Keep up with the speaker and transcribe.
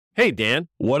Hey, Dan.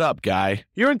 What up, guy?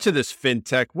 You're into this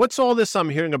fintech. What's all this I'm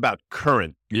hearing about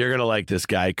Current? You're going to like this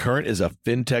guy. Current is a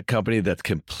fintech company that's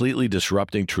completely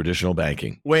disrupting traditional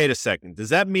banking. Wait a second. Does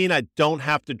that mean I don't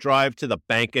have to drive to the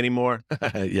bank anymore?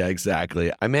 Yeah, exactly.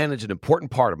 I manage an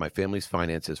important part of my family's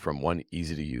finances from one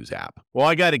easy-to-use app. Well,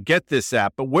 I got to get this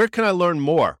app, but where can I learn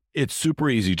more? It's super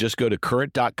easy. Just go to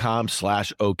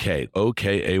current.com/OK,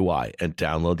 OKAY, and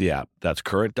download the app. That's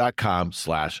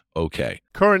current.com/OK.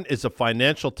 Current is a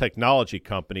financial technology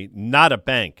company, not a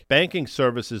bank. Banking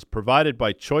services provided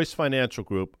by Choice Financial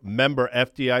Group, member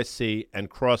FDIC, and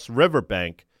Cross River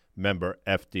Bank, member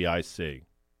FDIC.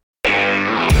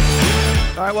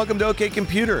 All right, welcome to OK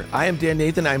Computer. I am Dan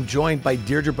Nathan. I'm joined by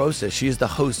Deirdre Bosa. She is the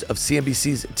host of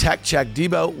CNBC's Tech Check.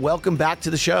 Debo, welcome back to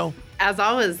the show. As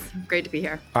always, great to be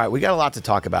here. All right, we got a lot to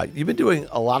talk about. You've been doing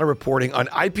a lot of reporting on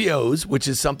IPOs, which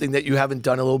is something that you haven't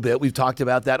done a little bit. We've talked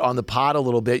about that on the pod a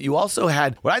little bit. You also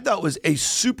had what I thought was a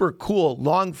super cool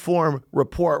long-form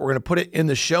report. We're going to put it in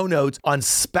the show notes on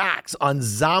SPACs, on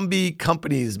zombie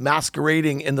companies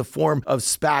masquerading in the form of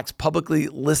SPACs, publicly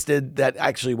listed, that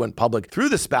actually went public through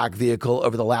the SPAC vehicle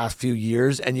over the last few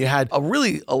years. And you had a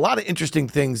lot of interesting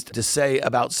things to say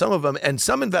about some of them, and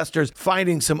some investors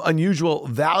finding some unusual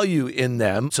value in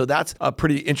them. So that's a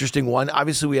pretty interesting one.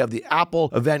 Obviously, we have the Apple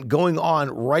event going on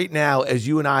right now as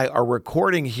you and I are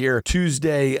recording here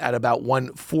Tuesday at about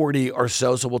 1:40 or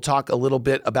so. So we'll talk a little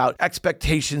bit about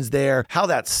expectations there, how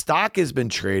that stock has been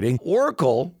trading.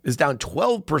 Oracle is down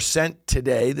 12%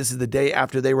 today. This is the day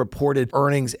after they reported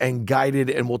earnings and guided,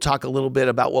 and we'll talk a little bit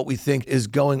about what we think is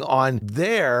going on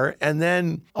there. And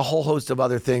then a whole host of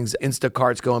other things.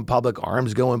 Instacart's going public,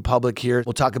 Arm's going public here.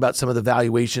 We'll talk about some of the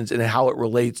valuations and how it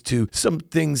relates to some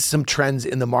things, some trends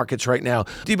in the markets right now.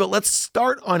 But let's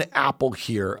start on Apple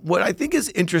here. What I think is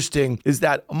interesting is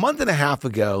that a month and a half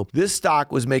ago, this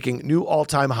stock was making new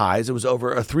all-time highs. It was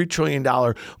over a $3 trillion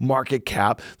market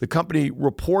cap. The company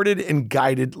reported and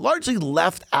guided, largely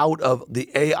left out of the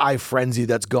AI frenzy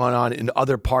that's gone on in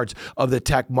other parts of the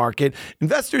tech market.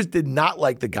 Investors did not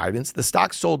like the guidance. The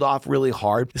stock sold off really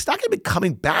hard. The stock had been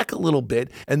coming back a little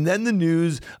bit. And then the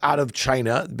news out of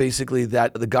China, basically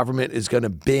that the government is going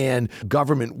to ban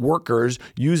government workers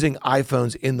using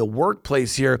iPhones in the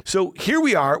workplace here. So here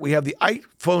we are. We have the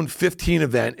iPhone 15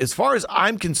 event. As far as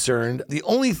I'm concerned, the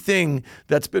only thing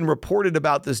that's been reported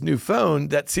about this new phone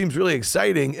that seems really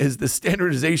exciting is the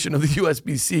standardization of the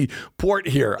USB-C port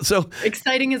here. So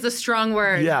exciting is a strong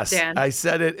word, yes, Dan. I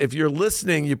said it. If you're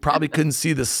listening, you probably couldn't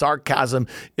see the sarcasm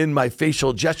in my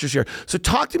facial gestures here. So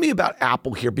talk to me about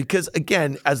Apple here, because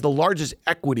again, as the largest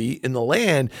equity in the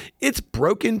land, it's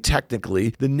broken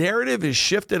technically. The narrative is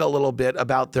shifted a little bit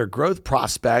about their growth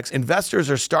prospects. Investors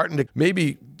are starting to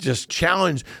maybe just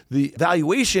challenge the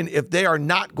valuation if they are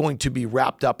not going to be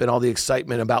wrapped up in all the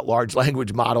excitement about large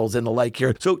language models and the like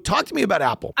here. So talk to me about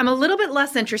Apple. I'm a little bit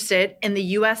less interested in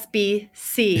the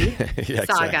USB-C yeah, saga.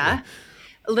 Exactly.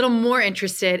 A little more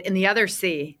interested in the other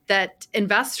C that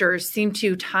investors seem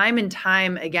to time and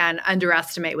time again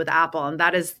underestimate with Apple, and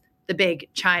that is the big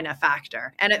China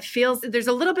factor. And it feels there's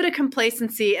a little bit of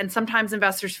complacency, and sometimes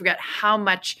investors forget how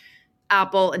much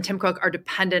Apple and Tim Cook are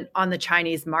dependent on the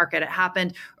Chinese market. It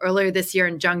happened earlier this year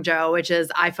in Zhengzhou, which is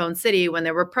iPhone City, when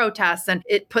there were protests, and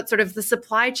it put sort of the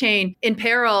supply chain in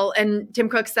peril. And Tim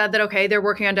Cook said that, okay, they're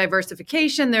working on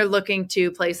diversification. They're looking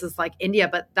to places like India,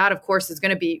 but that, of course, is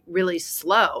going to be really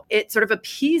slow. It sort of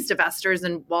appeased investors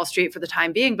in Wall Street for the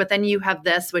time being. But then you have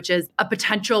this, which is a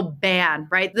potential ban,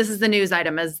 right? This is the news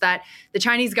item, is that the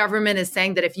Chinese government is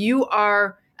saying that if you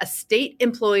are a state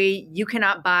employee, you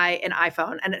cannot buy an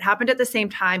iPhone. And it happened at the same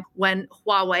time when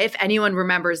Huawei, if anyone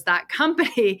remembers that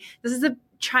company, this is a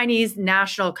Chinese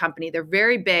national company. They're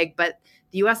very big, but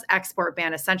the US export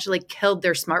ban essentially killed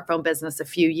their smartphone business a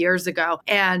few years ago.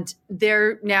 And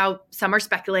they're now, some are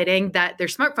speculating that their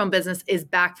smartphone business is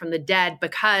back from the dead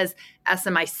because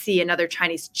SMIC, another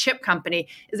Chinese chip company,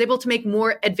 is able to make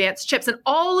more advanced chips. And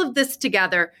all of this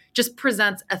together just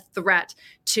presents a threat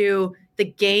to the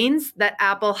gains that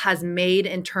Apple has made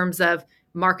in terms of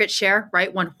market share,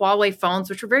 right? When Huawei phones,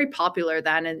 which were very popular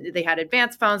then, and they had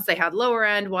advanced phones, they had lower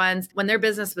end ones. When their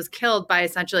business was killed by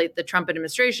essentially the Trump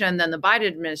administration and then the Biden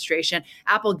administration,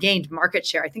 Apple gained market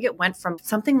share. I think it went from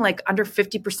something like under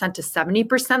 50% to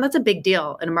 70%. That's a big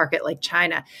deal in a market like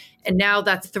China. And now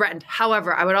that's threatened.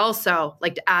 However, I would also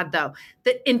like to add, though,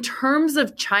 that in terms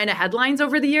of China headlines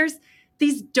over the years,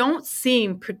 these don't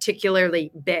seem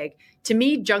particularly big. To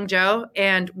me, Zhengzhou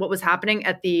and what was happening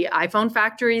at the iPhone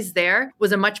factories there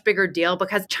was a much bigger deal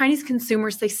because Chinese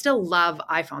consumers, they still love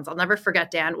iPhones. I'll never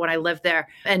forget, Dan, when I lived there.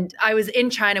 And I was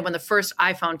in China when the first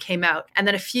iPhone came out. And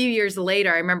then a few years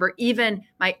later, I remember even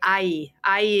my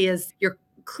IE is your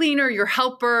cleaner, your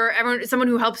helper, someone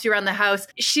who helps you around the house.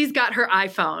 She's got her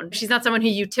iPhone. She's not someone who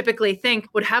you typically think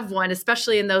would have one,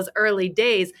 especially in those early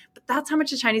days. But that's how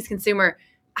much a Chinese consumer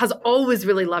has always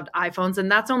really loved iPhones, and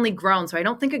that's only grown. So I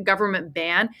don't think a government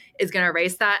ban is going to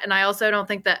erase that. And I also don't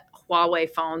think that Huawei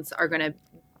phones are going to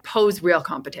pose real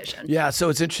competition. Yeah, so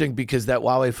it's interesting because that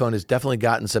Huawei phone has definitely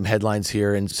gotten some headlines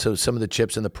here. And so some of the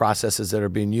chips and the processes that are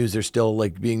being used, they're still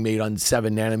like being made on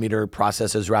 7 nanometer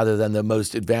processes rather than the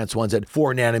most advanced ones at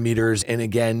 4 nanometers. And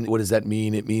again, what does that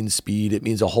mean? It means speed. It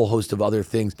means a whole host of other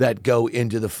things that go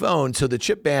into the phone. So the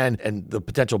chip ban and the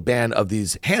potential ban of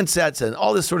these handsets and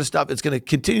all this sort of stuff, it's going to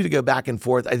continue to go back and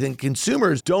forth. I think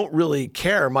consumers don't really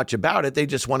care much about it. They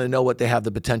just want to know what they have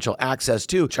the potential access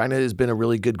to. China has been a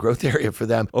really good growth area for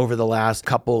them over the last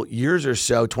couple years or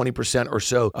so. 20% or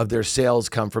so of their sales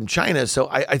come from China. So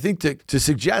I think to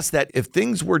suggest that if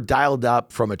things were dialed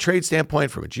up from a trade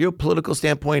standpoint, from a geopolitical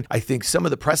standpoint, I think some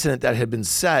of the precedent that had been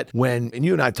set when, and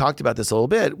you and I talked about this a little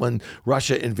bit, when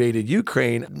Russia invaded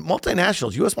Ukraine,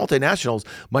 multinationals, U.S. multinationals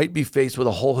might be faced with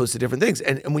a whole host of different things.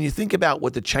 And when you think about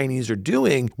what the Chinese are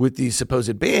doing with these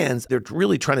supposed bans, they're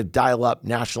really trying to dial up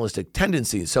nationalistic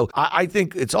tendencies. So I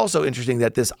think it's also interesting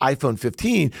that this iPhone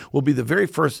 15 will be the very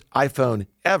first iPhone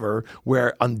ever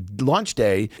where on launch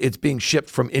day it's being shipped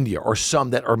from India, or some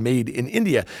that are made in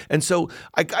India. And so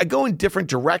I go in different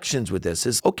directions with this.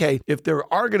 Is okay, if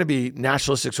there are going to be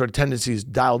nationalistic sort of tendencies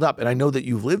dialed up, and I know that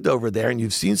you've lived over there and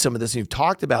you've seen some of this and you've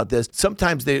talked about this,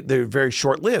 sometimes they're very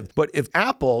short-lived. But if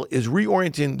Apple is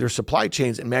reorienting their supply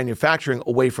chains and manufacturing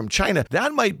away from China,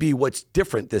 that might be what's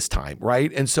different this time,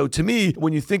 right? And so to me,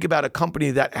 when you think about a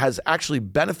company that has actually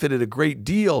benefited a great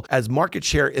deal as market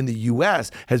share in the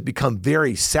US has become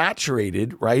very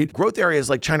saturated, right? Growth areas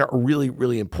like China are really,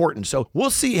 really important. So we'll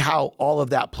see how all of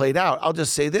that played out. I'll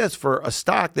just say this, for a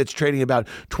stock that's trading about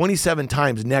 27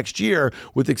 times next year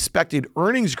with expected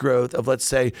earnings growth of, let's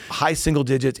say, high single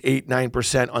digits,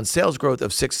 8-9% on sales growth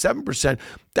of 6-7%,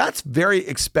 that's very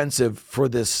expensive for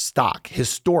this stock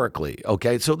historically,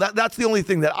 okay? So that's the only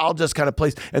thing that I'll just kind of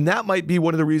place. And that might be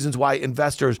one of the reasons why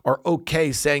investors are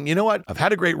okay saying, you know what, I've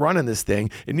had a great run in this thing.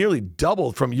 It nearly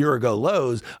doubled from year ago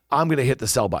lows. I'm going to hit the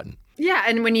sell button. Yeah.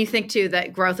 And when you think too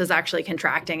that growth is actually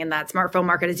contracting and that smartphone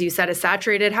market, as you said, is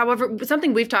saturated. However,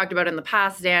 something we've talked about in the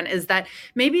past, Dan, is that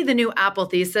maybe the new Apple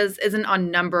thesis isn't on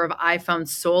number of iPhones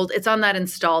sold. It's on that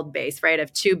installed base, right,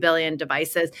 of 2 billion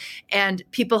devices. And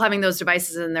people having those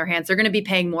devices in their hands, they're going to be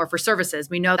paying more for services.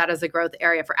 We know that as a growth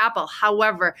area for Apple.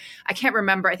 However, I can't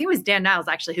remember, I think it was Dan Niles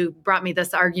actually who brought me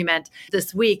this argument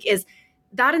this week, is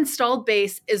that installed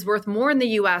base is worth more in the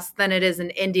US than it is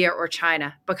in India or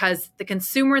China, because the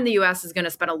consumer in the US is going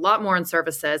to spend a lot more on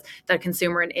services than a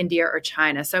consumer in India or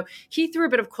China. So he threw a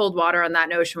bit of cold water on that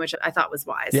notion, which I thought was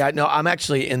wise. Yeah, no, I'm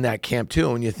actually in that camp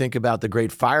too. When you think about the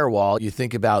Great Firewall, you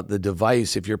think about the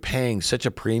device, if you're paying such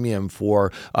a premium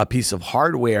for a piece of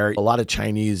hardware, a lot of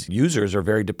Chinese users are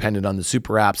very dependent on the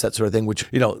super apps, that sort of thing, which,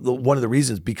 you know, one of the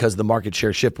reasons because the market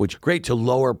share shift, which great to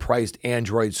lower priced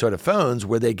Android sort of phones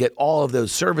where they get all of those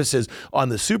services on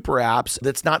the super apps.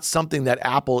 That's not something that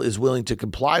Apple is willing to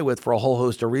comply with for a whole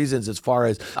host of reasons, as far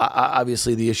as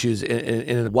obviously the issues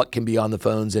in what can be on the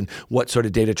phones and what sort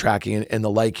of data tracking and the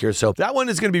like here. So that one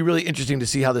is going to be really interesting to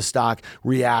see how the stock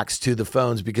reacts to the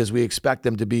phones, because we expect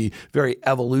them to be very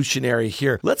evolutionary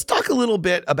here. Let's talk a little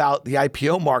bit about the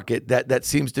IPO market that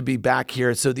seems to be back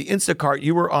here. So the Instacart,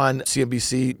 you were on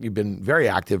CNBC. You've been very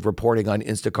active reporting on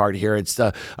Instacart here. It's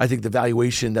I think the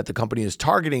valuation that the company is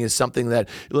targeting is something that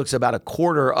it looks about a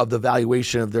quarter of the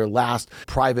valuation of their last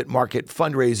private market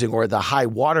fundraising, or the high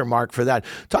watermark for that.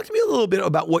 Talk to me a little bit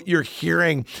about what you're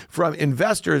hearing from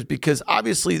investors, because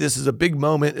obviously this is a big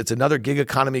moment. It's another gig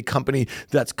economy company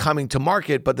that's coming to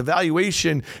market, but the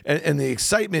valuation and the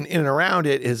excitement in and around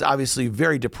it is obviously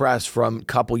very depressed from a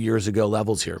couple years ago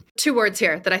levels here. Two words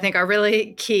here that I think are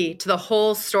really key to the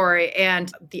whole story and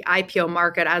the IPO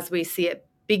market as we see it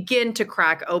begin to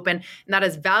crack open, and that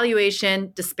is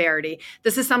valuation disparity.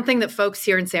 This is something that folks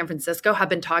here in San Francisco have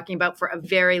been talking about for a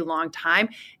very long time.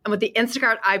 And what the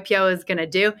Instacart IPO is going to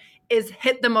do is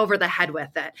hit them over the head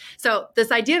with it. So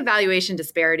this idea of valuation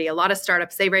disparity, a lot of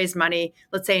startups, they raised money,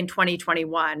 let's say in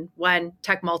 2021, when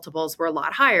tech multiples were a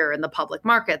lot higher in the public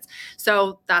markets.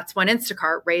 So that's when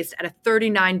Instacart raised at a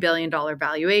 $39 billion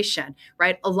valuation,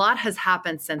 right? A lot has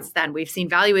happened since then. We've seen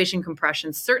valuation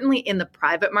compression, certainly in the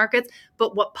private markets,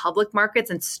 But what public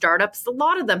markets and startups, a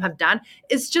lot of them have done,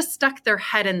 is just stuck their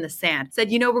head in the sand.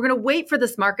 Said, we're going to wait for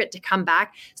this market to come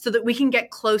back so that we can get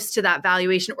close to that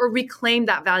valuation or reclaim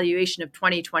that valuation of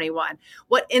 2021.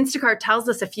 What Instacart tells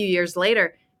us a few years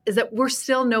later is that we're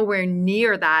still nowhere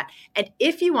near that. And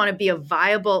if you want to be a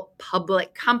viable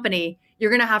public company, you're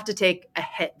going to have to take a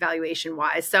hit valuation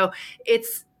wise. So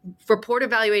it's reported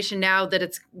valuation now that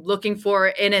it's looking for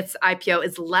in its IPO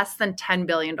is less than $10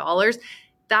 billion.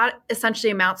 That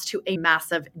essentially amounts to a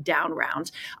massive down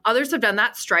round. Others have done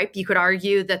that. Stripe, you could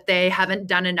argue that they haven't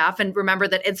done enough. And remember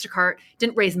that Instacart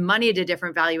didn't raise money at a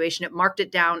different valuation. It marked it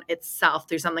down itself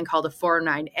through something called a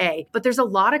 409A. But there's a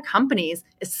lot of companies,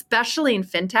 especially in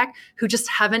fintech, who just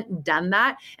haven't done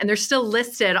that. And they're still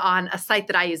listed on a site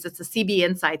that I use. It's a CB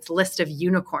Insights list of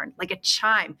unicorn, like a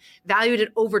Chime, valued at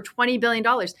over $20 billion.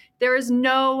 There is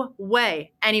no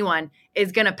way anyone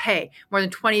is going to pay more than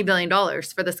 $20 billion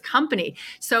for this company.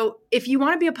 So if you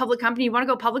want to be a public company, you want to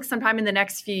go public sometime in the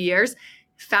next few years,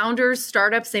 founders,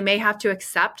 startups, they may have to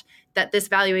accept that this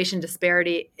valuation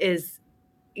disparity is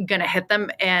going to hit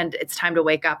them, and it's time to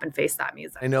wake up and face that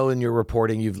music. I know in your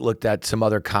reporting, you've looked at some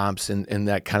other comps and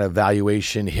that kind of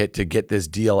valuation hit to get this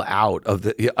deal out of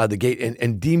the gate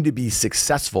and deemed to be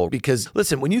successful. Because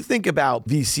listen, when you think about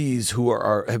VCs who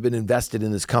have been invested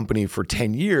in this company for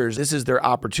 10 years, this is their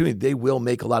opportunity. They will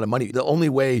make a lot of money. The only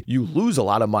way you lose a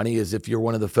lot of money is if you're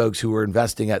one of the folks who are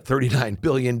investing at $39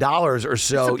 billion or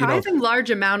so. Surprising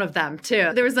large amount of them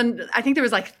too. I think there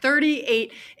was like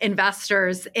 38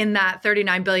 investors in that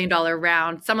 $39 billion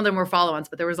round. Some of them were follow-ons,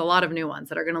 but there was a lot of new ones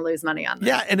that are going to lose money on this.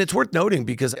 Yeah, and it's worth noting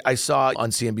because I saw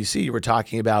on CNBC, you were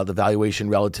talking about the valuation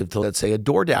relative to, let's say, a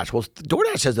DoorDash. Well,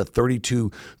 DoorDash has a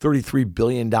 $33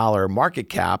 billion market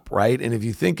cap, right? And if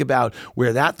you think about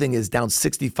where that thing is down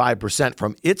 65%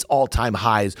 from its all-time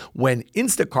highs when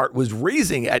Instacart was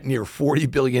raising at near $40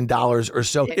 billion or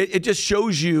so, it just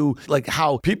shows you like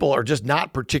how people are just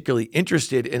not particularly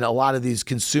interested in a lot of these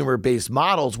consumer-based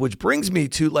models, which brings me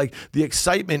to like the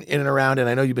excitement in and around, and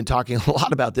I know you've been talking a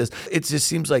lot about this, it just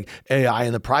seems like AI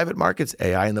in the private markets,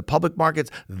 AI in the public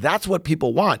markets, that's what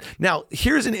people want. Now,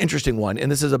 here's an interesting one, and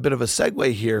this is a bit of a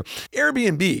segue here.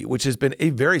 Airbnb, which has been a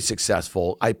very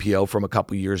successful IPO from a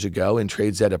couple years ago and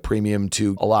trades at a premium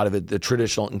to a lot of the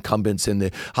traditional incumbents in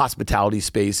the hospitality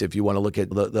space, if you want to look at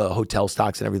the hotel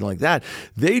stocks and everything like that.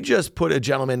 They just put a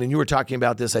gentleman, and you were talking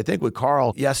about this, I think, with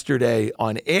Carl yesterday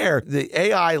on air. The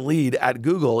AI lead at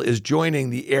Google is joining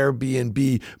the Airbnb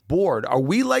board. Are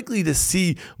we likely to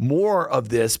see more of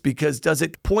this? Because does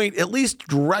it point at least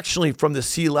directionally from the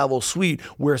C-level suite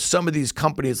where some of these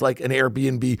companies like an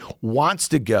Airbnb wants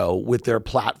to go with their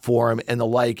platform and the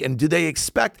like? And do they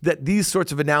expect that these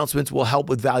sorts of announcements will help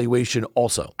with valuation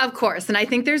also? Of course. And I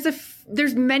think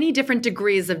there's many different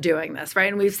degrees of doing this, right?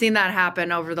 And we've seen that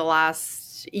happen over the last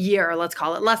year, let's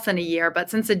call it less than a year, but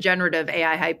since the generative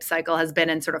AI hype cycle has been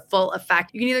in sort of full effect,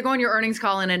 you can either go on your earnings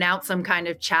call and announce some kind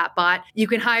of chat bot. You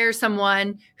can hire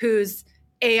someone who's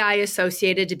AI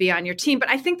associated to be on your team. But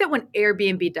I think that when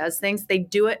Airbnb does things, they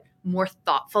do it more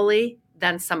thoughtfully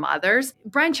than some others.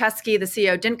 Brian Chesky, the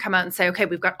CEO, didn't come out and say, okay,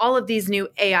 we've got all of these new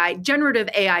generative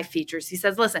AI features. He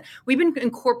says, listen, we've been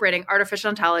incorporating artificial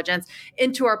intelligence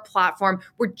into our platform.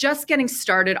 We're just getting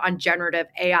started on generative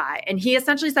AI. And he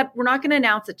essentially said, we're not going to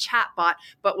announce a chatbot,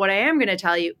 but what I am going to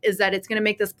tell you is that it's going to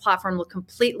make this platform look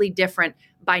completely different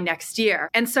by next year.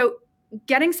 And so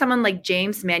getting someone like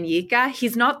James Manyika,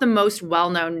 he's not the most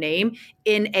well-known name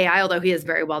in AI, although he is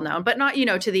very well-known, but not,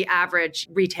 to the average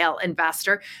retail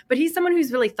investor. But he's someone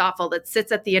who's really thoughtful, that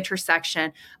sits at the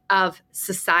intersection of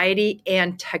society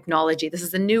and technology. This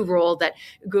is a new role that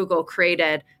Google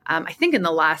created, I think in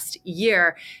the last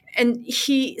year. And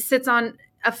he sits on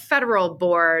a federal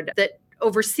board that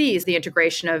oversees the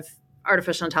integration of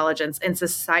artificial intelligence into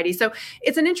society. So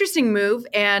it's an interesting move.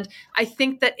 And I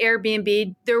think that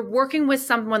Airbnb, they're working with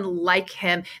someone like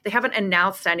him. They haven't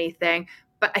announced anything,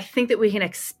 but I think that we can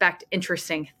expect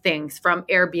interesting things from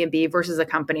Airbnb versus a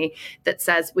company that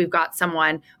says we've got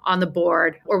someone on the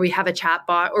board, or we have a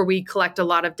chatbot, or we collect a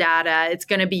lot of data. It's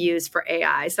going to be used for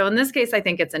AI. So in this case, I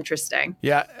think it's interesting.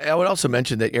 Yeah, I would also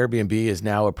mention that Airbnb is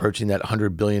now approaching that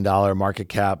 $100 billion market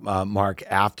cap mark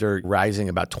after rising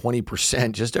about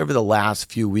 20% just over the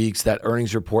last few weeks. That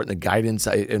earnings report and the guidance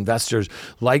investors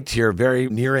liked here, very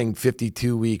nearing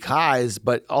 52-week highs,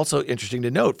 but also interesting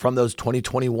to note from those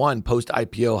 2021 post-IPO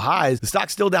IPO highs. The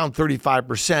stock's still down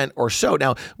 35% or so.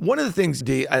 Now, one of the things,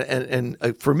 Dee, and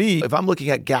for me, if I'm looking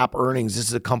at GAAP earnings, this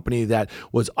is a company that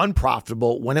was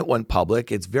unprofitable when it went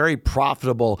public. It's very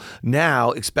profitable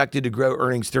now, expected to grow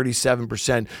earnings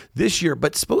 37% this year,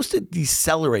 but supposed to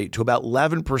decelerate to about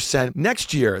 11%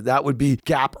 next year. That would be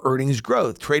GAAP earnings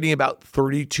growth, trading about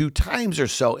 32 times or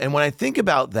so. And when I think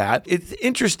about that, it's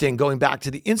interesting going back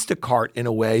to the Instacart in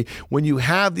a way, when you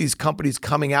have these companies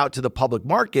coming out to the public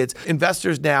markets,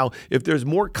 investors now, if there's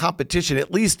more competition,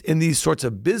 at least in these sorts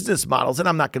of business models, and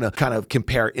I'm not going to kind of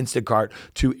compare Instacart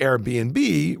to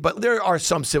Airbnb, but there are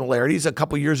some similarities. A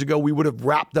couple of years ago, we would have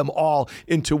wrapped them all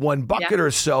into one bucket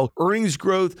or so. Earnings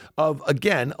growth of,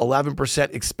 again,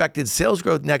 11%, expected sales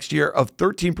growth next year of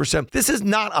 13%. This is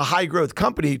not a high growth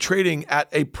company trading at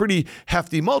a pretty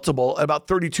hefty multiple, about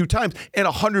 32 times, and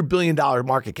 $100 billion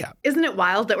market cap. Isn't it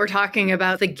wild that we're talking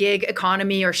about the gig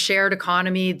economy or shared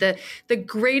economy, the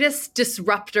greatest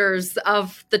disruptors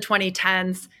of the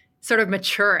 2010s sort of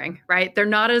maturing, right? They're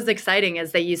not as exciting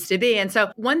as they used to be. And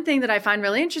so one thing that I find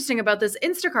really interesting about this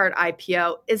Instacart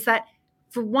IPO is that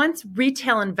for once,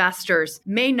 retail investors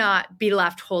may not be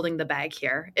left holding the bag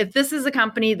here. If this is a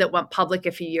company that went public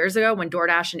a few years ago when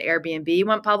DoorDash and Airbnb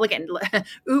went public, and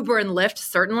Uber and Lyft,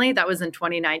 certainly, that was in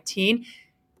 2019,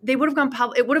 they would have gone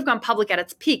public. It would have gone public at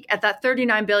its peak at that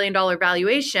 $39 billion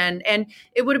valuation. And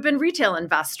it would have been retail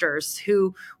investors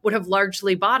who would have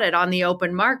largely bought it on the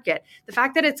open market. The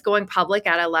fact that it's going public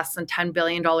at a less than $10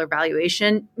 billion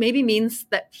valuation maybe means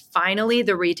that finally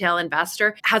the retail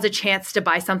investor has a chance to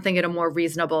buy something at a more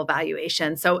reasonable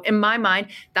valuation. So in my mind,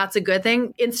 that's a good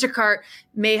thing. Instacart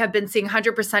may have been seeing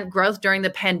 100% growth during the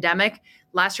pandemic.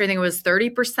 Last year, I think it was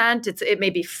 30%. It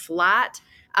may be flat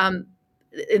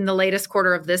in the latest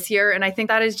quarter of this year. And I think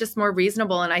that is just more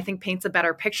reasonable and I think paints a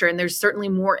better picture. And there's certainly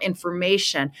more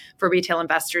information for retail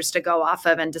investors to go off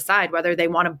of and decide whether they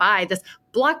want to buy this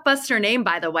blockbuster name,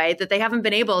 by the way, that they haven't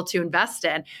been able to invest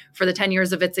in for the 10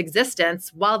 years of its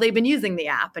existence while they've been using the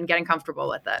app and getting comfortable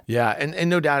with it. Yeah, and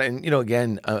no doubt. And,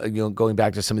 again, going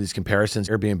back to some of these comparisons,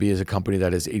 Airbnb is a company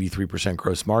that has 83%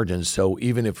 gross margins. So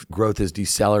even if growth is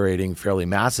decelerating fairly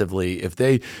massively, if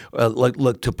they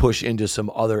look to push into some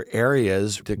other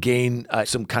areas to gain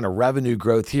some kind of revenue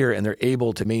growth here and they're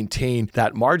able to maintain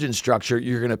that margin structure,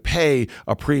 you're going to pay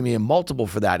a premium multiple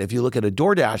for that. If you look at a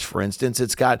DoorDash, for instance,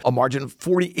 it's got a margin of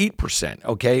 48%,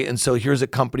 okay? And so here's a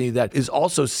company that is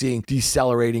also seeing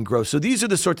decelerating growth. So these are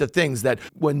the sorts of things that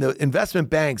when the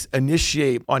investment banks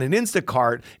initiate on an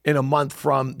Instacart in a month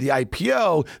from the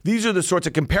IPO, these are the sorts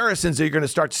of comparisons that you're going to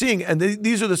start seeing. And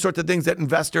these are the sorts of things that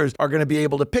investors are going to be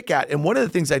able to pick at. And one of the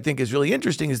things I think is really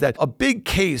interesting is that a big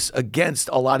case against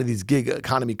a lot of these gig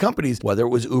economy companies, whether it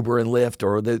was Uber and Lyft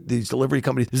or these delivery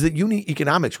companies, is that unit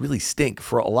economics really stink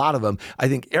for a lot of them. I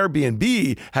think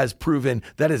Airbnb has proven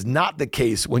that is not the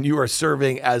case when you are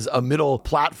serving as a middle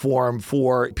platform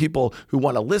for people who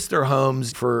want to list their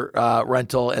homes for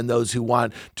rental and those who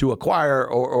want to acquire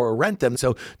or rent them.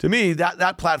 So to me,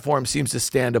 that platform seems to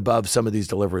stand above some of these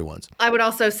delivery ones. I would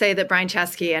also say that Brian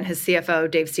Chesky and his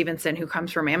CFO, Dave Stevenson, who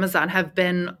comes from Amazon, have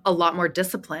been a lot more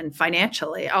disciplined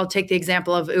financially. I'll take the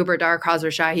example of Uber. Dara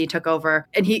Khosrowshahi took over,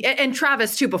 and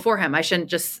Travis too before him. I shouldn't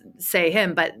just say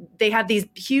him, but they had these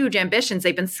huge ambitions.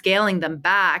 They've been scaling them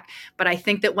back. But I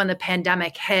think that when the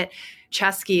pandemic hit,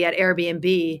 Chesky at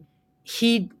Airbnb,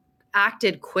 he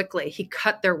acted quickly. He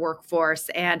cut their workforce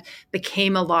and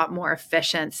became a lot more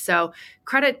efficient. So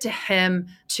credit to him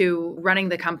to running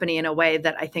the company in a way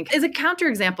that I think is a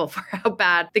counterexample for how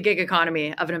bad the gig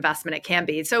economy of an investment it can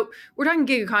be. So we're talking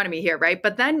gig economy here, right?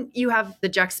 But then you have the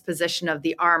juxtaposition of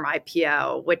the ARM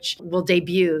IPO, which will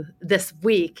debut this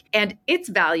week. And its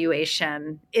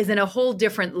valuation is in a whole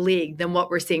different league than what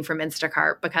we're seeing from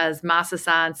Instacart because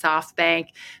Masa-san, SoftBank,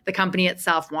 the company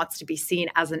itself wants to be seen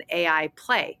as an AI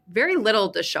play. Very little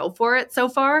to show for it so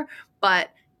far,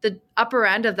 but the upper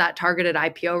end of that targeted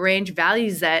IPO range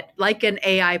values it like an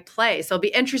AI play. So it'll be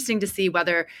interesting to see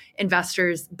whether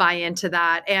investors buy into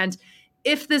that. And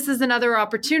if this is another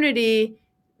opportunity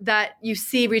that you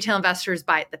see retail investors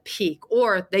buy at the peak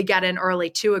or they get in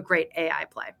early to a great AI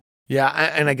play. Yeah,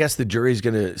 and I guess the jury's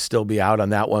going to still be out on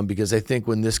that one because I think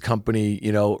when this company,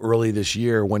 early this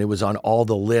year, when it was on all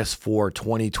the lists for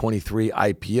 2023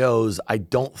 IPOs, I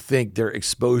don't think their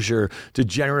exposure to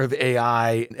generative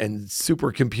AI and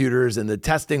supercomputers and the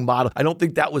testing model, I don't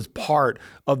think that was part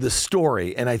of the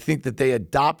story. And I think that they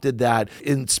adopted that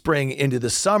in spring into the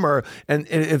summer. And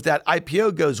if that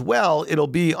IPO goes well, it'll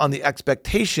be on the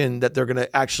expectation that they're going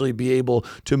to actually be able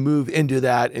to move into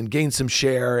that and gain some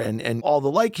share and all the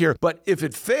like here. But if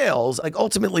it fails, like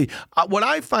ultimately, what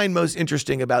I find most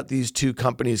interesting about these two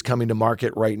companies coming to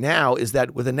market right now is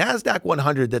that with a NASDAQ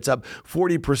 100 that's up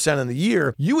 40% on the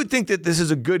year, you would think that this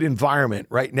is a good environment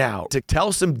right now to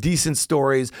tell some decent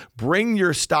stories, bring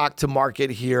your stock to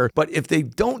market here. But if they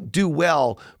don't do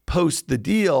well post the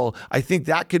deal, I think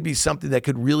that could be something that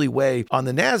could really weigh on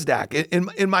the NASDAQ,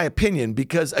 in my opinion,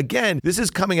 because again, this is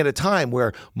coming at a time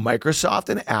where Microsoft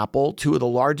and Apple, two of the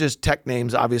largest tech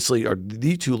names, obviously, or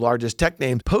the two largest tech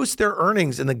names, post their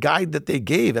earnings in the guide that they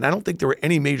gave. And I don't think there were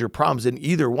any major problems in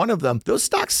either one of them. Those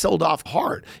stocks sold off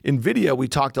hard. NVIDIA, we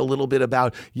talked a little bit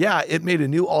about, it made a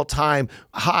new all-time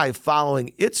high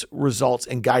following its results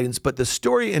and guidance. But the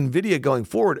story NVIDIA going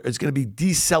forward is going to be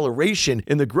deceleration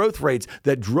in the growth rates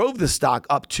that drove the stock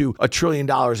up to $1 trillion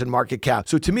in market cap.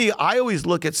 So to me, I always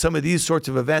look at some of these sorts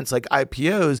of events like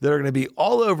IPOs that are going to be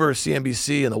all over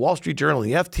CNBC and the Wall Street Journal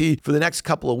and the FT for the next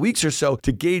couple of weeks or so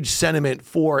to gauge sentiment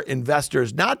for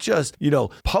investors, not just,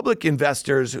 public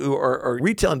investors who or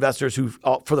retail investors who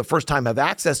for the first time have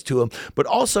access to them, but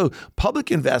also public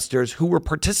investors who were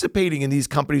participating in these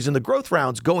companies in the growth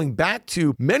rounds, going back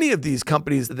to many of these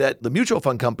companies that the mutual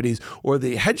fund companies or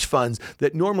the hedge funds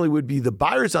that normally would be the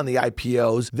buyers on the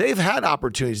IPOs. They've had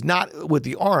opportunities, not with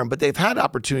the ARM, but they've had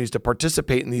opportunities to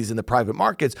participate in these in the private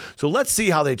markets. So let's see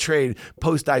how they trade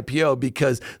post-IPO,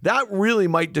 because that really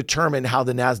might determine how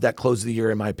the NASDAQ closes the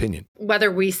year, in my opinion. Whether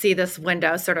we see this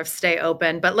window sort of stay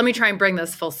open. But let me try and bring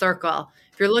this full circle.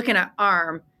 If you're looking at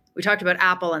ARM, we talked about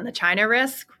Apple and the China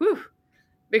risk.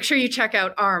 Make sure you check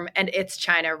out ARM and its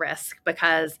China risk,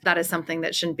 because that is something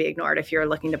that shouldn't be ignored if you're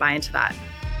looking to buy into that.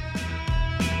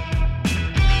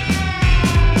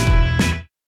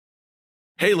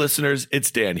 Hey listeners, it's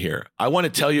Dan here. I want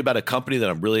to tell you about a company that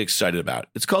I'm really excited about.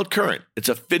 It's called Current. It's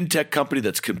a fintech company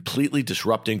that's completely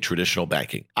disrupting traditional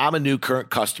banking. I'm a new Current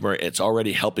customer, and it's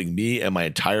already helping me and my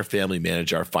entire family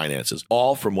manage our finances,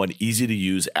 all from one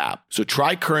easy-to-use app. So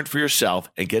try Current for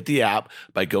yourself and get the app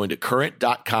by going to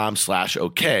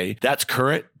current.com/OK. That's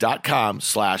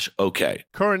current.com/OK.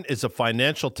 Current is a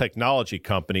financial technology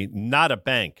company, not a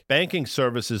bank. Banking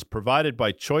services provided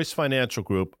by Choice Financial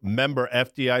Group, member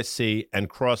FDIC, and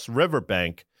Cross River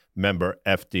Bank, member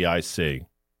FDIC.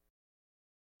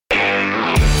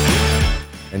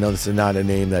 I know this is not a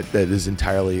name that is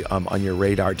entirely on your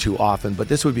radar too often, but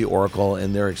this would be Oracle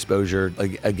and their exposure,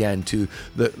 again, to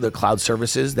the cloud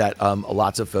services that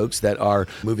lots of folks that are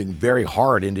moving very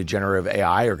hard into generative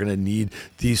AI are going to need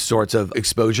these sorts of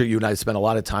exposure. You and I spent a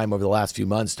lot of time over the last few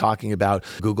months talking about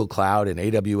Google Cloud and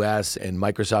AWS and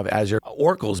Microsoft Azure.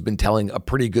 Oracle's been telling a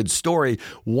pretty good story.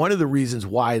 One of the reasons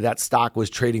why that stock was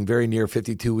trading very near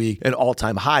 52-week and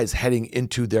all-time highs heading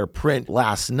into their print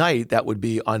last night, that would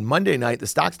be on Monday night, the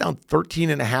stock's down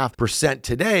 13.5%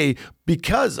 today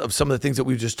because of some of the things that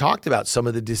we've just talked about, some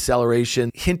of the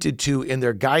deceleration hinted to in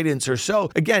their guidance or so.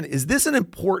 Again, is this an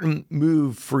important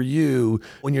move for you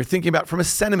when you're thinking about from a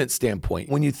sentiment standpoint,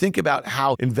 when you think about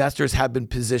how investors have been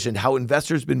positioned, how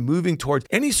investors have been moving towards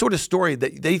any sort of story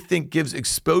that they think gives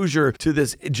exposure to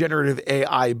this generative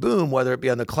AI boom, whether it be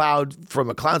on the cloud, from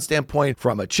a cloud standpoint,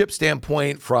 from a chip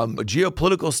standpoint, from a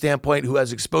geopolitical standpoint, who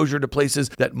has exposure to places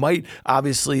that might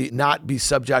obviously not be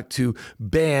subject to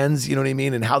bans, you know what I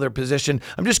mean, and how they're positioned.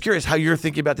 I'm just curious how you're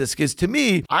thinking about this, because to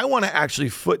me, I want to actually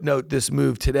footnote this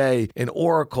move today in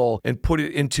Oracle and put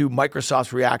it into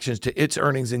Microsoft's reactions to its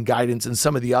earnings and guidance and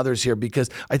some of the others here, because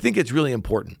I think it's really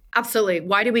important. Absolutely.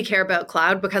 Why do we care about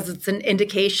cloud? Because it's an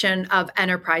indication of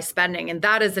enterprise spending. And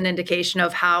that is an indication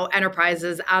of how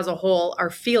enterprises as a whole are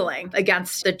feeling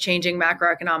against the changing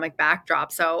macroeconomic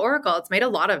backdrop. So Oracle, it's made a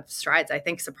lot of strides, I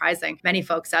think, surprising many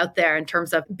folks out there in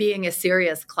terms of being a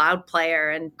serious cloud player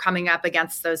and coming up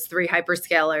against those three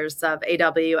hyperscalers of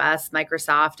AWS,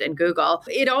 Microsoft, and Google.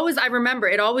 I remember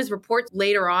it always reports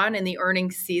later on in the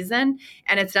earnings season.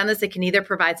 And it's done this, it can either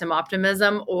provide some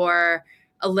optimism or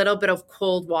a little bit of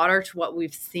cold water to what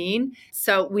we've seen.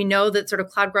 So we know that sort of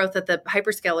cloud growth at the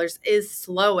hyperscalers is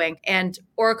slowing, and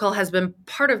Oracle has been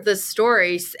part of this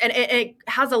story, and it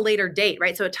has a later date,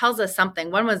 right? So it tells us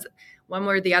something. When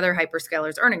were the other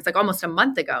hyperscalers' earnings? Like almost a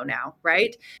month ago now,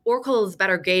 right? Oracle is a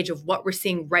better gauge of what we're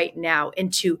seeing right now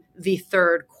into the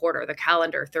third quarter, the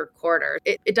calendar third quarter.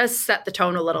 It does set the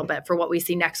tone a little bit for what we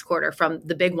see next quarter from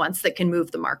the big ones that can move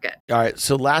the market. All right.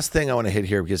 So last thing I want to hit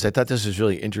here, because I thought this was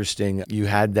really interesting. You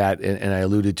had that, and I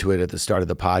alluded to it at the start of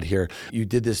the pod here. You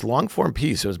did this long form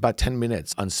piece. It was about 10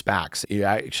 minutes on SPACs. You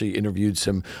actually interviewed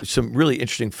some really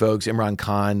interesting folks. Imran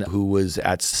Khan, who was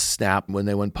at Snap when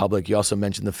they went public. You also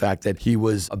mentioned the fact that he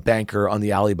was a banker on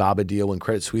the Alibaba deal when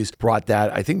Credit Suisse brought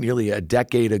that, I think, nearly a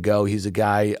decade ago. He's a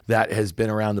guy that has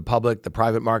been around the public, the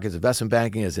private markets, investment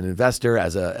banking, as an investor,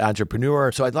 as an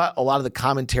entrepreneur. So I thought a lot of the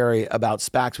commentary about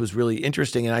SPACs was really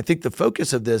interesting. And I think the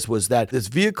focus of this was that this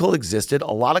vehicle existed.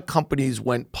 A lot of companies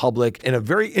went public in a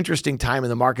very interesting time in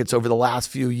the markets over the last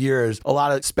few years. A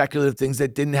lot of speculative things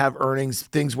that didn't have earnings,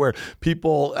 things where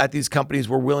people at these companies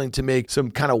were willing to make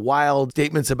some kind of wild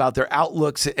statements about their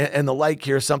outlooks and the like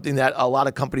here, something that a lot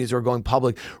of companies who are going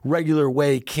public regular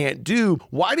way can't do.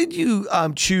 Why did you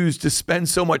choose to spend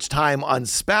so much time on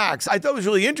SPACs? I thought it was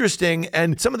really interesting.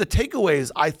 And some of the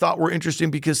takeaways I thought were interesting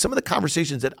because some of the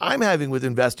conversations that I'm having with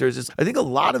investors is I think a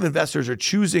lot of investors are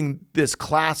choosing this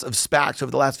class of SPACs over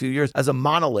the last few years as a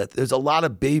monolith. There's a lot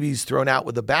of babies thrown out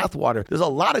with the bathwater. There's a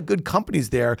lot of good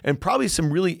companies there and probably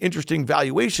some really interesting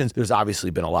valuations. There's obviously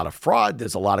been a lot of fraud.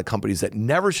 There's a lot of companies that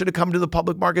never should have come to the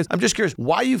public markets. I'm just curious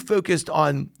why you focused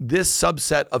on this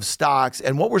subset of stocks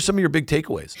and what were some of your big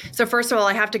takeaways? So first of all,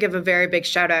 I have to give a very big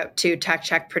shout out to Tech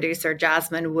Check producer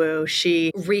Jasmine Wu.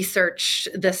 She researched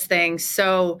this thing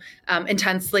so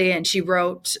intensely and she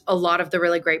wrote a lot of the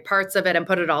really great parts of it and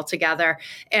put it all together.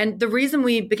 And the reason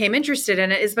we became interested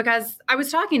in it is because I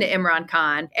was talking to Imran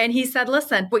Khan and he said,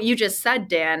 listen, what you just said,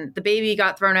 Dan, the baby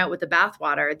got thrown out with the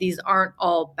bathwater. These aren't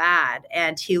all bad.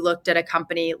 And he looked at a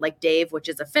company like Dave, which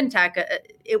is a fintech.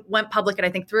 It went public at I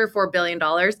think $3 or $4 billion,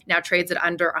 now trades at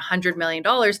under $100 million.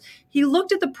 He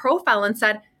looked at the profile and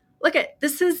said, look at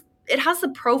it has the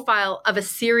profile of a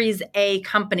Series A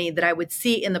company that I would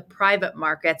see in the private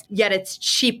markets, yet it's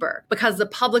cheaper because the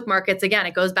public markets, again,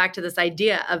 it goes back to this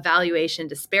idea of valuation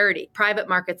disparity. Private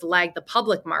markets lag the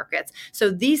public markets. So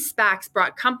these SPACs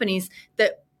brought companies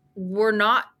that were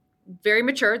not very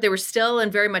mature. They were still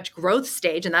in very much growth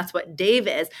stage, and that's what Dave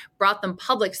is, brought them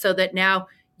public so that now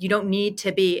you don't need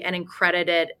to be an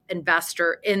accredited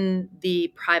investor in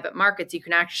the private markets. You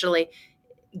can actually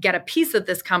get a piece of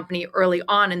this company early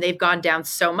on, and they've gone down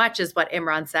so much, is what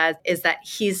Imran says, is that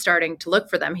he's starting to look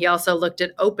for them. He also looked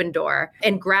at Open Door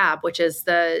and Grab, which is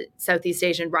the Southeast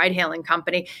Asian ride-hailing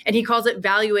company, and he calls it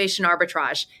valuation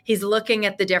arbitrage. He's looking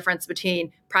at the difference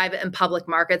between private and public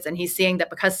markets, and he's seeing that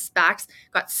because SPACs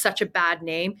got such a bad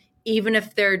name, even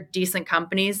if they're decent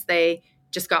companies, they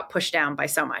just got pushed down by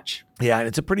so much. Yeah, and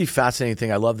it's a pretty fascinating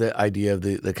thing. I love the idea of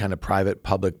the kind of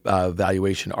private-public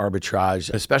valuation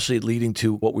arbitrage, especially leading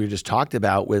to what we just talked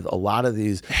about with a lot of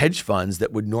these hedge funds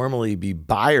that would normally be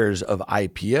buyers of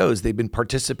IPOs. They've been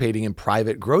participating in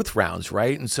private growth rounds,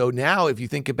 right? And so now if you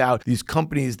think about these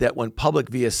companies that went public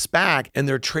via SPAC and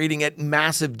they're trading at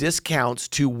massive discounts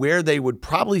to where they would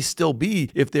probably still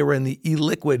be if they were in the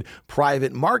illiquid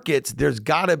private markets, there's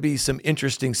got to be some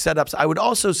interesting setups. I would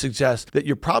also suggest that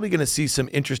you're probably going to see some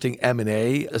interesting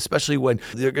M&A, especially when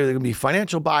there are going to be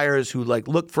financial buyers who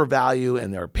look for value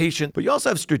and they're patient, but you also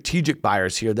have strategic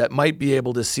buyers here that might be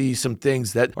able to see some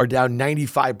things that are down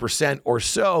 95% or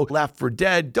so, left for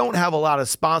dead, don't have a lot of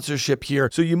sponsorship here.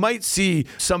 So you might see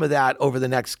some of that over the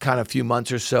next kind of few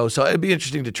months or so. So it'd be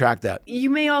interesting to track that. You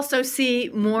may also see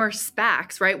more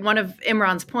SPACs, right? One of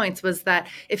Imran's points was that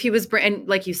if he was, and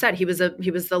like you said, he was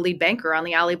the lead banker on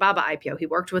the Alibaba IPO. He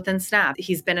worked within Snap.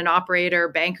 He's been an operator,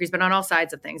 banker. He's been on all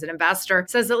sides of things. An investor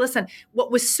says that, listen,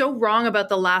 what was so wrong about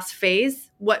the last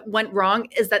phase, what went wrong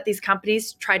is that these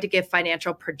companies tried to give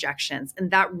financial projections.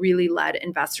 And that really led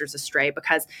investors astray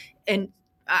because, and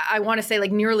I want to say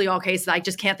nearly all cases, I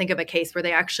just can't think of a case where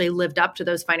they actually lived up to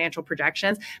those financial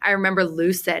projections. I remember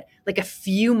Lucid, a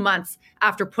few months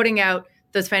after putting out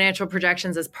those financial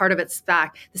projections as part of its SPAC,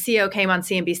 the CEO came on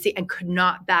CNBC and could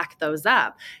not back those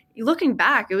up. Looking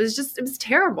back, it was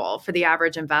terrible for the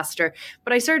average investor.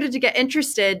 But I started to get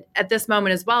interested at this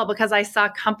moment as well because I saw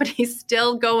companies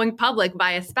still going public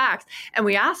via SPACs. And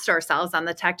we asked ourselves on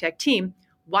the Tech team,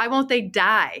 why won't they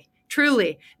die?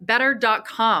 Truly,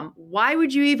 Better.com. Why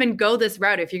would you even go this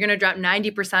route if you're going to drop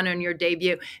 90% on your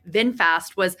debut?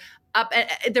 VinFast was up.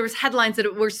 There was headlines that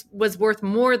it was worth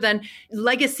more than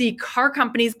legacy car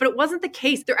companies, but it wasn't the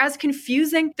case. They're as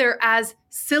confusing. They're as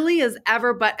silly as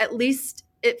ever, but at least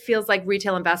it feels like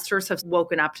retail investors have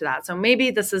woken up to that. So maybe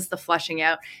this is the fleshing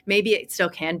out. Maybe it still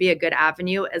can be a good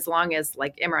avenue as long as,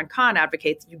 like Imran Khan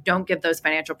advocates, you don't give those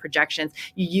financial projections.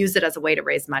 You use it as a way to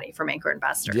raise money from anchor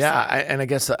investors. Yeah. And I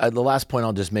guess the last point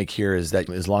I'll just make here is that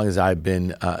as long as I've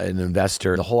been an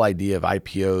investor, the whole idea of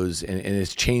IPOs, and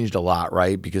it's changed a lot,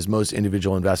 right? Because most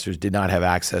individual investors did not have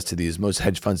access to these. Most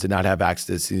hedge funds did not have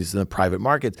access to these in the private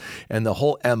markets. And the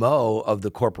whole MO of the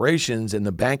corporations and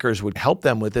the bankers would help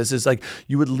them with this is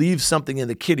you would leave something in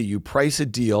the kitty. You price a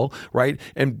deal, right?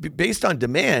 And based on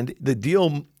demand, the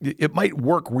deal it might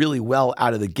work really well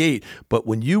out of the gate, but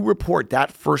when you report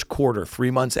that first quarter,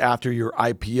 3 months after your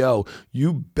IPO,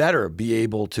 you better be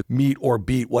able to meet or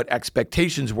beat what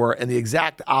expectations were. And the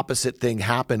exact opposite thing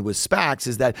happened with SPACs,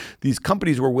 is that these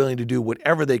companies were willing to do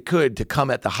whatever they could to come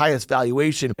at the highest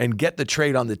valuation and get the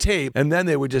trade on the tape. And then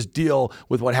they would just deal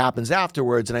with what happens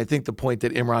afterwards. And I think the point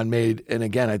that Imran made, and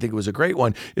again, I think it was a great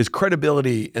one, is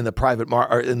credibility in the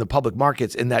public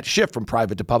markets, and that shift from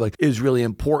private to public is really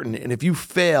important. And if you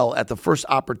fail at the first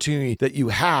opportunity that you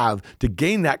have to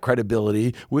gain that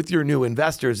credibility with your new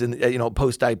investors in,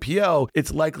 post IPO,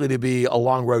 it's likely to be a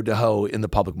long road to hoe in the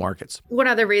public markets. One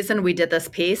other reason we did this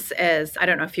piece is, I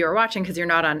don't know if you were watching because you're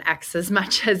not on X as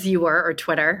much as you were, or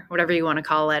Twitter, whatever you want to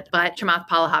call it, but Chamath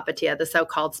Palihapitiya, the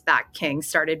so-called SPAC king,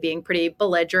 started being pretty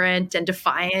belligerent and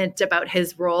defiant about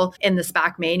his role in the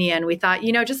SPAC mania. And we thought,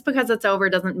 just because it's over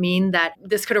doesn't mean that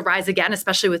this could arise again,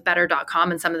 especially with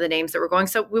Better.com and some of the names that were going.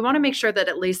 So we want to make sure that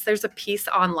at least there's a piece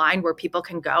online where people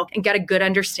can go and get a good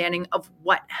understanding of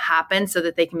what happened so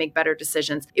that they can make better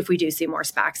decisions if we do see more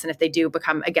SPACs and if they do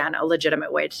become, again, a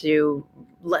legitimate way to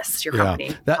list your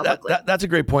company publicly. That's a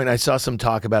great point. I saw some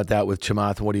talk about that with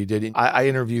Chamath and what he did. I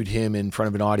interviewed him in front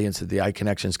of an audience at the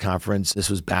iConnections conference. This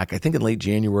was back, I think, in late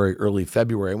January, early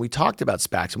February. And we talked about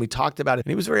SPACs, and we talked about it,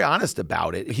 and he was very honest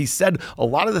about it. He said a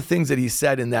lot of the things that he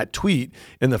said in that tweet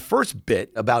in the first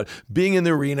bit about being in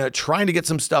the arena, trying to get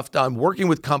some stuff done, working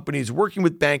with companies, working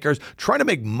with bankers, trying to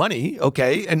make money,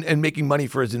 and making money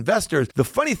for his investors. The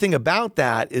funny thing about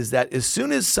that is that as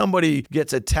soon as somebody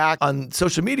gets attacked on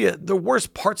social media, the worst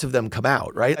parts of them come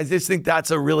out, right? I just think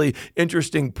that's a really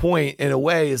interesting point in a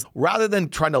way, is rather than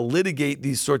trying to litigate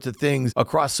these sorts of things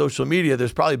across social media,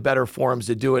 there's probably better forums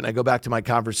to do it. And I go back to my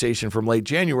conversation from late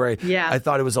January. Yeah. I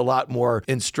thought it was a lot more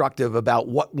instructive about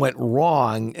what went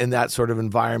wrong in that sort of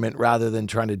environment rather than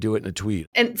trying to do it in a tweet.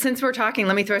 And since we're talking,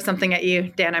 let me throw something at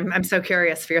you, Dan. I'm so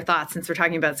curious for your thoughts since we're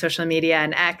talking about social media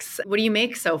and X. What do you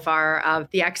make so far of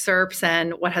the excerpts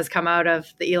and what has come out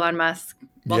of the Elon Musk,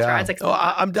 Walter Isaacson?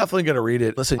 I'm definitely going to read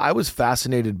it. Listen, I was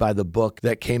fascinated by the book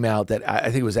that came out that I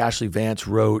think it was Ashley Vance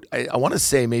wrote. I want to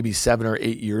say maybe 7 or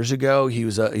 8 years ago.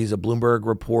 He's a Bloomberg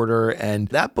reporter. And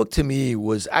that book to me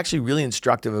was actually really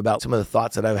instructive about some of the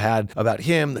thoughts that I've had about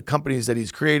him, the companies that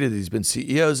he's created, that he's been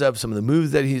CEOs of, some of the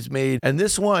moves that he's made. And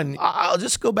this one, I'll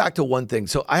just go back to one thing.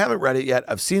 So I haven't read it yet.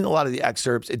 I've seen a lot of the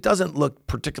excerpts. It doesn't look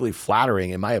particularly flattering,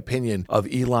 in my opinion, of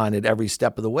Elon at every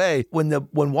step of the way. When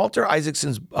Walter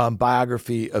Isaacson's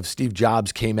biography of Steve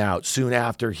Jobs came out soon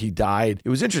after he died, it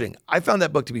was interesting. I found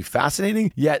that book to be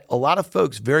fascinating, yet a lot of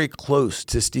folks very close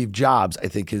to Steve Jobs, I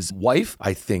think his wife,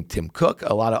 I think Tim Cook,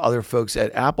 a lot of other folks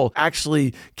at Apple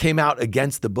actually came out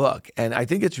against the book. And I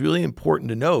think it's really important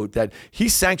to note that he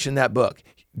sanctioned that book.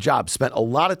 Jobs spent a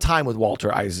lot of time with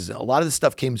Walter Isaacson. A lot of this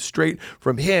stuff came straight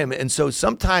from him. And so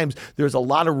sometimes there's a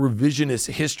lot of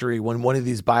revisionist history when one of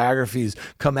these biographies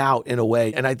come out in a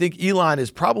way. And I think Elon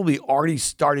is probably already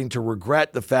starting to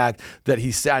regret the fact that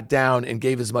he sat down and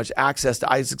gave as much access to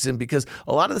Isaacson, because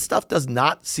a lot of the stuff does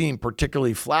not seem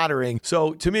particularly flattering.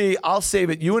 So to me, I'll save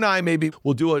it. You and I maybe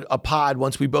will do a pod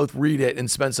once we both read it and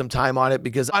spend some time on it,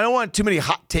 because I don't want too many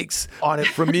hot takes on it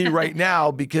from me right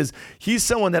now, because he's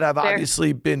someone that I've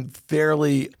obviously been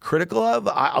fairly critical of.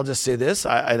 I'll just say this,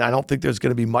 and I don't think there's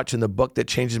going to be much in the book that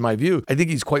changes my view. I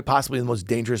think he's quite possibly the most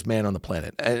dangerous man on the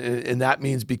planet. And that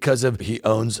means because of he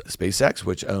owns SpaceX,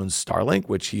 which owns Starlink,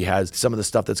 which he has some of the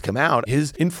stuff that's come out.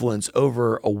 His influence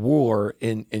over a war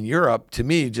in Europe, to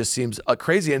me, just seems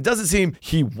crazy. And it doesn't seem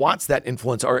he wants that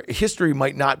influence, or history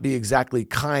might not be exactly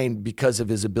kind because of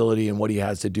his ability and what he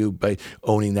has to do by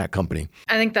owning that company.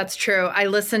 I think that's true. I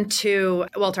listened to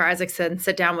Walter Isaacson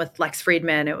sit down with Lex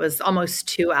Friedman. It was almost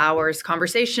 2 hours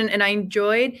conversation, and I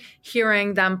enjoyed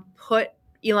hearing them put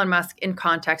Elon Musk in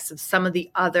context of some of the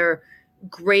other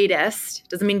greatest,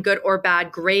 doesn't mean good or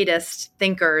bad, greatest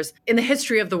thinkers in the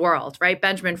history of the world, right?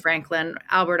 Benjamin Franklin,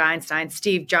 Albert Einstein,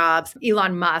 Steve Jobs,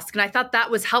 Elon Musk. And I thought that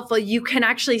was helpful. You can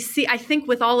actually see, I think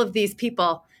with all of these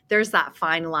people, there's that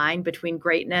fine line between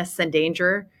greatness and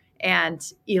danger. And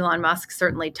Elon Musk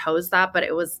certainly toes that, but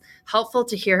it was helpful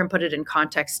to hear him put it in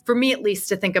context, for me at least,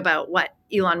 to think about what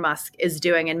Elon Musk is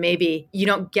doing. And maybe you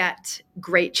don't get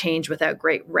great change without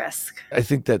great risk. I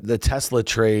think that the Tesla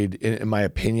trade, in my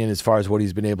opinion, as far as what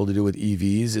he's been able to do with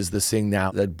EVs, is the thing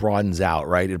now that broadens out,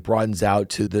 right? It broadens out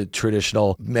to the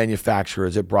traditional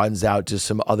manufacturers. It broadens out to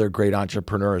some other great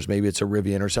entrepreneurs. Maybe it's a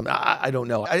Rivian or something. I don't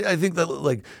know. I think that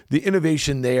like the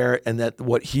innovation there and that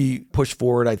what he pushed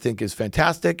forward, I think is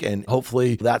fantastic. And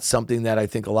hopefully that's something that I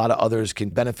think a lot of others can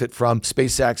benefit from.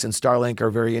 SpaceX and Starlink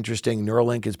are very interesting.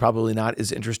 Neuralink is probably not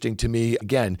is interesting to me.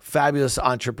 Again, fabulous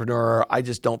entrepreneur. I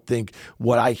just don't think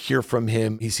what I hear from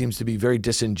him, he seems to be very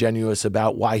disingenuous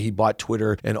about why he bought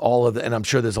Twitter and all of it. And I'm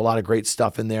sure there's a lot of great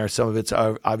stuff in there. Some of it's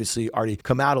obviously already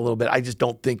come out a little bit. I just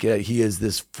don't think he is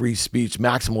this free speech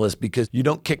maximalist, because you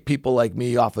don't kick people like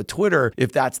me off of Twitter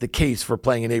if that's the case for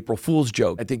playing an April Fool's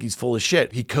joke. I think he's full of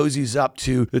shit. He cozies up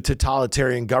to the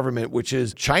totalitarian government, which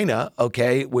is China,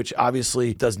 okay, which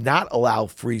obviously does not allow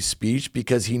free speech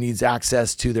because he needs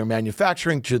access to their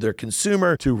manufacturing, to their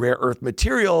consumer, to rare earth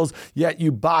materials. Yet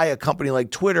you buy a company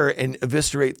like Twitter and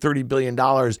eviscerate $30 billion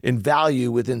in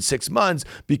value within 6 months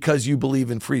because you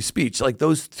believe in free speech. Like,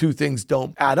 those two things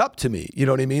don't add up to me. You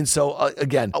know what I mean? So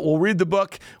again, we'll read the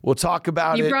book. We'll talk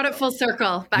about it. You brought it full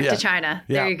circle back to China.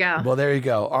 There you go. Well, there you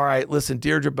go. All right. Listen,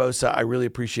 Deirdre Bosa, I really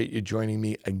appreciate you joining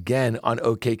me again on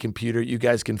OK Computer. You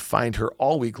guys can find her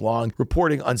all week long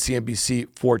reporting on CNBC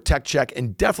for Tech Check,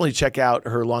 and definitely check out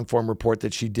her long form report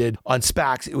that she did on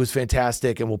SPACs. It was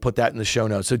fantastic, and we'll put that in the show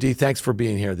notes. So Dee, thanks for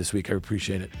being here this week. I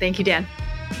appreciate it. Thank you, Dan.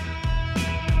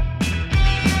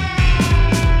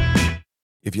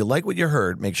 If you like what you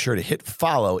heard, make sure to hit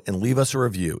follow and leave us a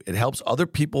review. It helps other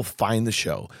people find the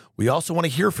show. We also want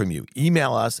to hear from you.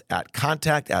 Email us at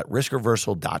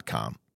contact@riskreversal.com.